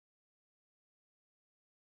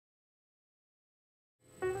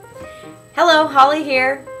Hello, Holly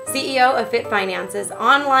here, CEO of Fit Finances,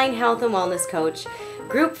 online health and wellness coach,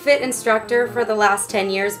 group fit instructor for the last 10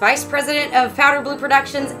 years, vice president of Powder Blue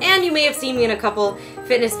Productions, and you may have seen me in a couple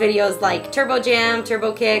fitness videos like Turbo Jam,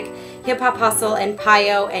 Turbo Kick, Hip Hop Hustle, and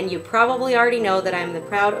Pio, and you probably already know that I'm the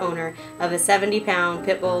proud owner of a 70-pound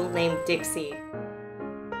pit bull named Dixie.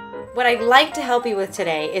 What I'd like to help you with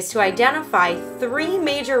today is to identify 3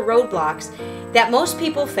 major roadblocks that most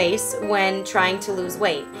people face when trying to lose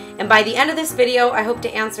weight. And by the end of this video, I hope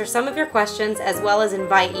to answer some of your questions as well as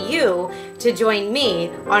invite you to join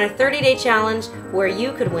me on a 30-day challenge where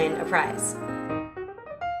you could win a prize.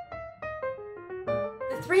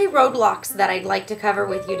 The 3 roadblocks that I'd like to cover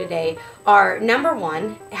with you today are: number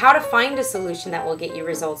 1, how to find a solution that will get you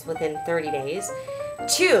results within 30 days.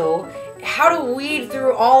 2, how to weed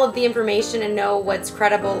through all of the information and know what's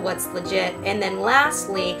credible, what's legit. And then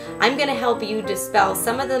lastly, I'm going to help you dispel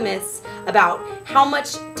some of the myths about how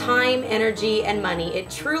much time, energy, and money it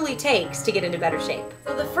truly takes to get into better shape.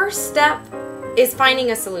 So the first step is finding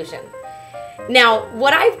a solution. Now,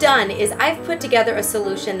 what I've done is I've put together a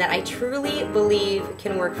solution that I truly believe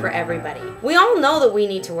can work for everybody. We all know that we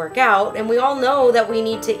need to work out, and we all know that we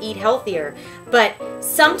need to eat healthier, but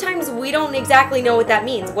sometimes we don't exactly know what that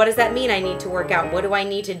means. What does that mean, I need to work out? What do I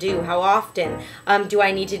need to do? How often? Do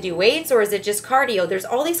I need to do weights, or is it just cardio? There's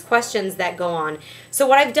all these questions that go on. So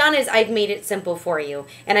what I've done is I've made it simple for you,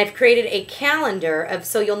 and I've created a calendar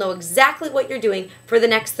so you'll know exactly what you're doing for the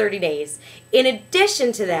next 30 days. In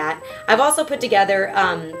addition to that, I've also put together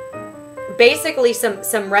basically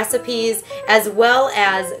some recipes as well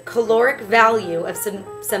as caloric value of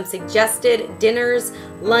some suggested dinners,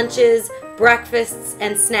 lunches, breakfasts,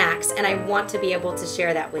 and snacks, and I want to be able to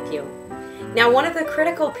share that with you. Now, one of the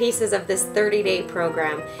critical pieces of this 30-day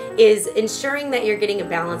program is ensuring that you're getting a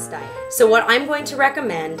balanced diet. So what I'm going to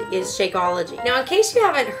recommend is Shakeology. Now, in case you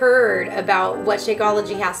haven't heard about what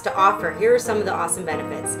Shakeology has to offer, here are some of the awesome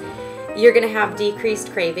benefits. You're going to have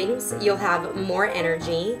decreased cravings, you'll have more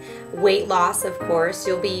energy, weight loss, of course,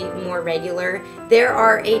 you'll be more regular. There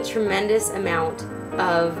are a tremendous amount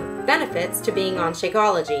of benefits to being on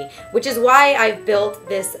Shakeology, which is why I've built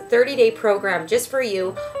this 30-day program just for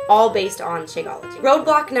you, all based on Shakeology.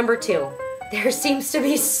 Roadblock number 2. There seems to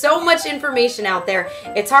be so much information out there,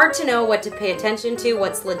 it's hard to know what to pay attention to,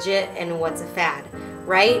 what's legit, and what's a fad,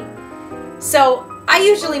 right? So I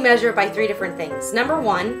usually measure it by 3 different things. Number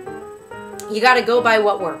 1, you got to go by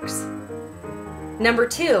what works. Number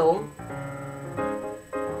 2,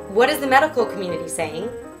 what is the medical community saying?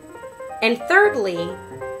 And thirdly,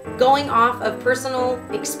 going off of personal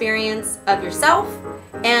experience of yourself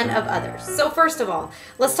and of others. So first of all,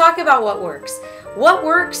 let's talk about what works. What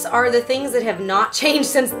works are the things that have not changed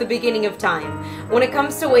since the beginning of time. When it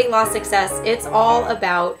comes to weight loss success, it's all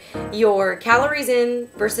about your calories in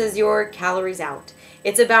versus your calories out.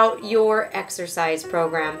 It's about your exercise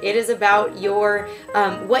program. It is about your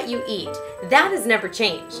what you eat. That has never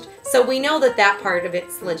changed. So we know that that part of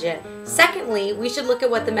it's legit. Secondly, we should look at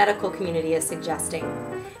what the medical community is suggesting.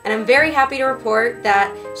 And I'm very happy to report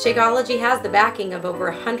that Shakeology has the backing of over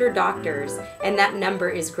 100 doctors, and that number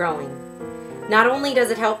is growing. Not only does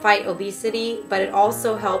it help fight obesity, but it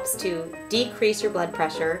also helps to decrease your blood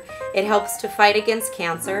pressure. It helps to fight against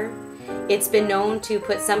cancer. It's been known to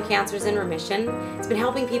put some cancers in remission. It's been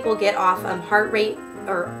helping people get off heart rate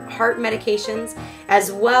or heart medications,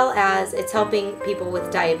 as well as it's helping people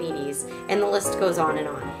with diabetes, and the list goes on and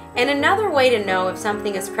on. And another way to know if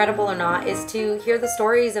something is credible or not is to hear the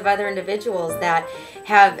stories of other individuals that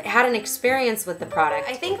have had an experience with the product.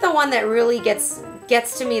 I think the one that really gets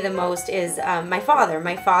to me the most is my father.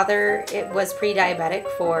 My father was pre-diabetic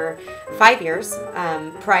for 5 years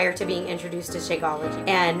prior to being introduced to Shakeology.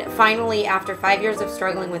 And finally, after 5 years of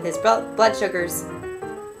struggling with his blood sugars,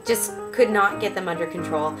 just could not get them under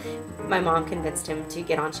control, my mom convinced him to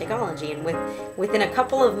get on Shakeology, and within a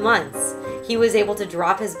couple of months he was able to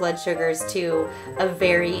drop his blood sugars to a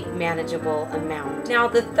very manageable amount. Now,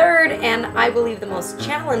 the third, and I believe the most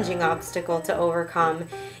challenging obstacle to overcome,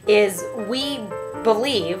 is we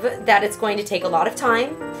believe that it's going to take a lot of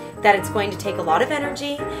time, that it's going to take a lot of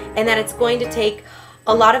energy, and that it's going to take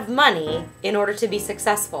a lot of money in order to be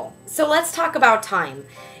successful. So let's talk about time.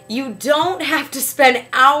 You don't have to spend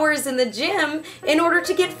hours in the gym in order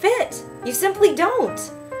to get fit. You simply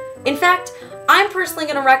don't. In fact, I'm personally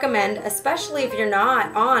going to recommend, especially if you're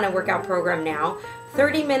not on a workout program now,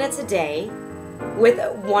 30 minutes a day with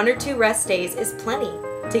 1 or 2 rest days is plenty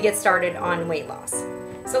to get started on weight loss.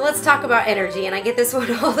 So let's talk about energy, and I get this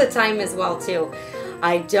one all the time as well too.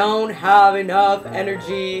 I don't have enough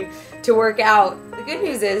energy to work out. The good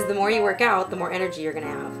news is the more you work out, the more energy you're going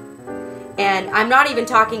to have. And I'm not even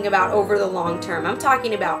talking about over the long term. I'm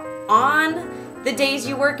talking about on the days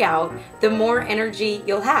you work out, the more energy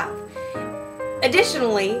you'll have.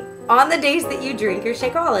 Additionally, on the days that you drink your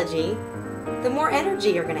Shakeology, the more energy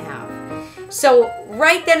you're going to have. So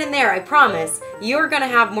right then and there, I promise, you're going to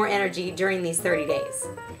have more energy during these 30 days.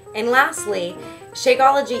 And lastly,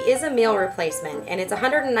 Shakeology is a meal replacement, and it's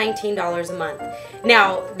 $119 a month.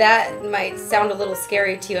 Now, that might sound a little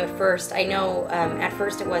scary to you at first. I know at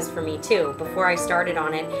first it was for me too. Before I started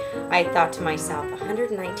on it, I thought to myself,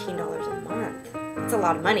 $119 a month? That's a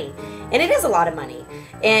lot of money. And it is a lot of money.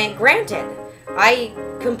 And granted, I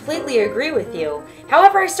completely agree with you.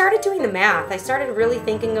 However, I started doing the math. I started really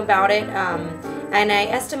thinking about it, and I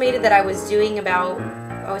estimated that I was spending about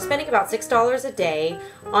 $6 a day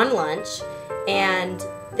on lunch, and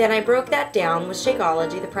then I broke that down with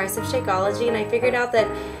Shakeology, the price of Shakeology, and I figured out that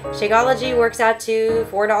Shakeology works out to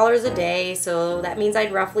 $4 a day, so that means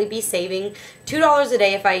I'd roughly be saving $2 a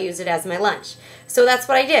day if I use it as my lunch. So that's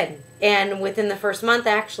what I did, and within the first month,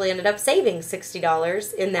 I actually ended up saving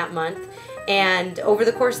 $60 in that month. And over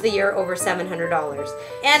the course of the year, over $700.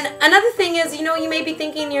 And another thing is, you know, you may be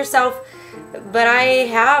thinking to yourself, but I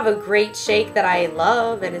have a great shake that I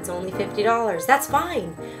love and it's only $50. That's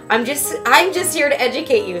fine. I'm just here to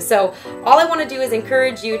educate you. So all I want to do is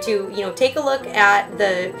encourage you to, you know, take a look at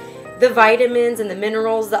the vitamins and the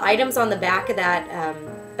minerals, the items on the back of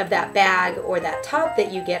that bag or that tub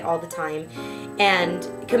that you get all the time, and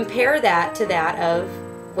compare that to that of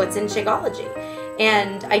what's in Shakeology.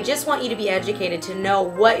 And I just want you to be educated to know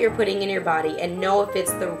what you're putting in your body and know if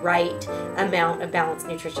it's the right amount of balanced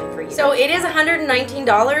nutrition for you. So it is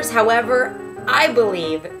 $119. However, I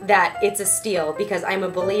believe that it's a steal because I'm a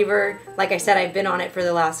believer. Like I said, I've been on it for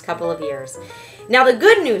the last couple of years. Now the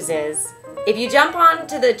good news is, if you jump on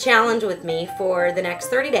to the challenge with me for the next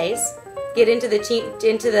 30 days, get into the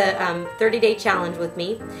 30-day challenge with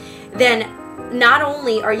me, then not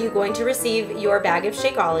only are you going to receive your bag of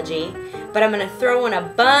Shakeology, but I'm going to throw in a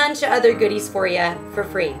bunch of other goodies for you for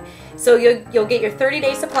free. So you'll get your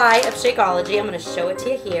 30-day supply of Shakeology. I'm going to show it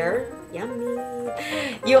to you here. Yummy.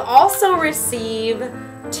 You'll also receive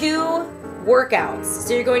 2 workouts.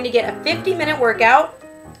 So you're going to get a 50-minute workout.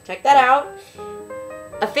 Check that out.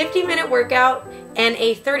 A 50-minute workout and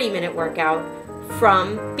a 30-minute workout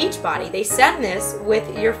from Beachbody. They send this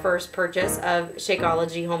with your first purchase of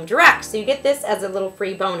Shakeology Home Direct. So you get this as a little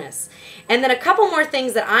free bonus. And then a couple more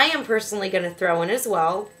things that I am personally going to throw in as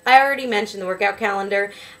well. I already mentioned the workout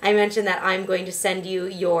calendar. I mentioned that I'm going to send you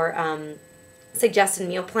your suggested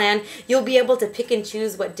meal plan. You'll be able to pick and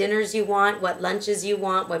choose what dinners you want, what lunches you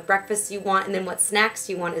want, what breakfasts you want, and then what snacks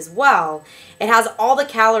you want as well. It has all the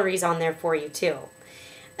calories on there for you too.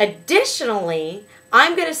 Additionally,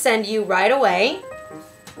 I'm going to send you right away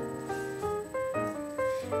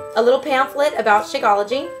a little pamphlet about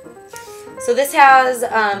Shakeology. So this has,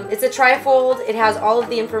 it's a trifold. It has all of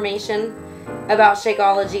the information about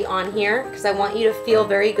Shakeology on here because I want you to feel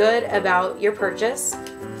very good about your purchase.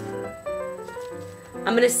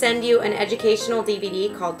 I'm going to send you an educational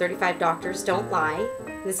DVD called 35 Doctors Don't Lie.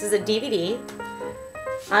 This is a DVD.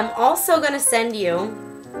 I'm also going to send you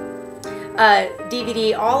a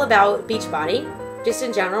DVD all about Beachbody, just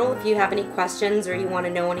in general, if you have any questions or you want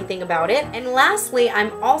to know anything about it. And lastly,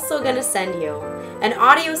 I'm also going to send you an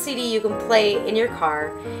audio CD you can play in your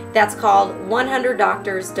car that's called 100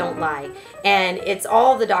 Doctors Don't Lie. And it's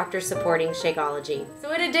all the doctors supporting Shakeology.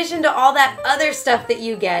 So in addition to all that other stuff that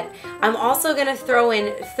you get, I'm also going to throw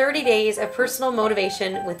in 30 days of personal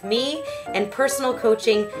motivation with me and personal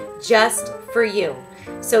coaching just for you.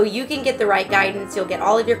 So you can get the right guidance, you'll get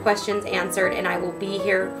all of your questions answered, and I will be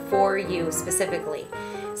here for you specifically.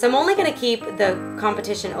 So I'm only going to keep the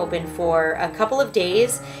competition open for a couple of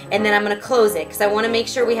days, and then I'm going to close it because I want to make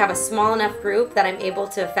sure we have a small enough group that I'm able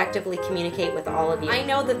to effectively communicate with all of you. I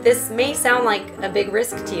know that this may sound like a big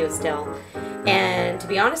risk to you still, and to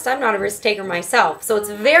be honest, I'm not a risk taker myself. So it's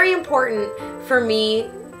very important for me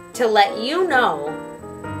to let you know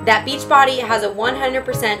that Beachbody has a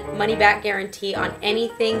 100% money-back guarantee on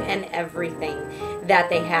anything and everything that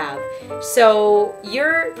they have. So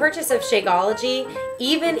your purchase of Shakeology,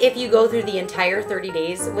 even if you go through the entire 30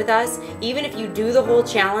 days with us, even if you do the whole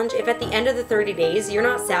challenge, if at the end of the 30 days you're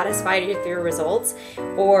not satisfied with your results,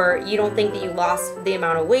 or you don't think that you lost the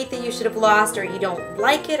amount of weight that you should have lost, or you don't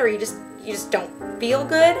like it, or you just don't feel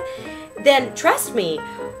good, then trust me,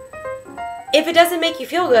 if it doesn't make you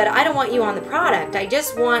feel good, I don't want you on the product. I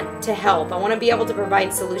just want to help. I want to be able to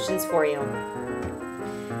provide solutions for you.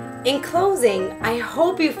 In closing, I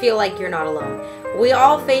hope you feel like you're not alone. We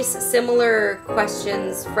all face similar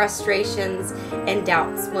questions, frustrations, and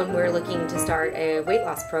doubts when we're looking to start a weight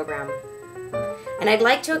loss program. and I'd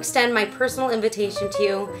like to extend my personal invitation to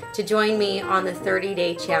you to join me on the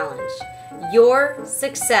 30-day challenge. Your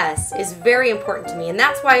success is very important to me, and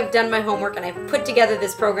that's why I've done my homework and I've put together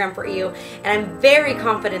this program for you, and I'm very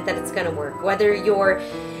confident that it's going to work. Whether your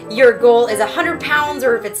goal is 100 pounds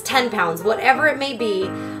or if it's 10 pounds, whatever it may be,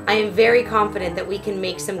 I am very confident that we can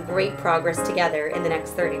make some great progress together in the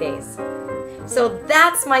next 30 days. So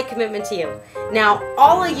that's my commitment to you. Now,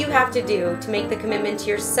 all you have to do to make the commitment to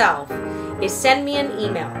yourself is send me an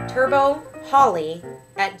email,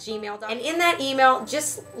 turboholly@gmail.com. And in that email,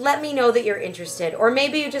 just let me know that you're interested, or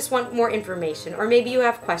maybe you just want more information, or maybe you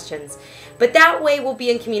have questions. But that way we'll be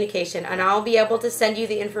in communication, and I'll be able to send you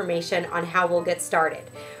the information on how we'll get started.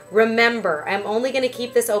 Remember, I'm only going to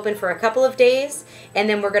keep this open for a couple of days, and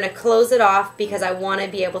then we're going to close it off because I want to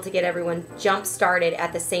be able to get everyone jump started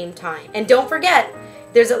at the same time. And don't forget,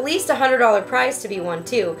 there's at least a $100 prize to be won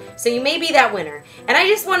too, so you may be that winner. And I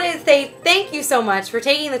just wanted to say thank you so much for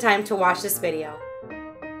taking the time to watch this video.